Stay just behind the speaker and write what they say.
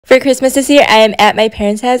For Christmas this year, I am at my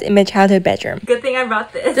parents' house in my childhood bedroom. Good thing I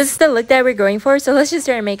brought this. This is the look that we're going for, so let's just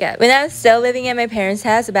start our makeup. When I was still living at my parents'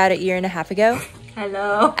 house about 1.5 years ago,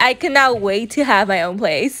 hello, I could not wait to have my own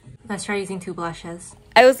place. Let's try using 2 blushes.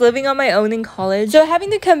 I was living on my own in college, so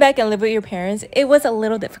having to come back and live with your parents, it was a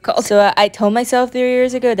little difficult. So I told myself 3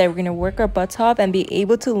 years ago that we're gonna work our butts off and be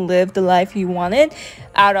able to live the life you wanted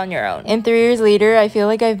out on your own. And 3 years later, I feel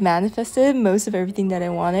like I've manifested most of everything that I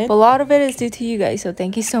wanted. But a lot of it is due to you guys, so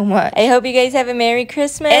thank you so much. I hope you guys have a Merry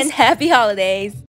Christmas and Happy Holidays.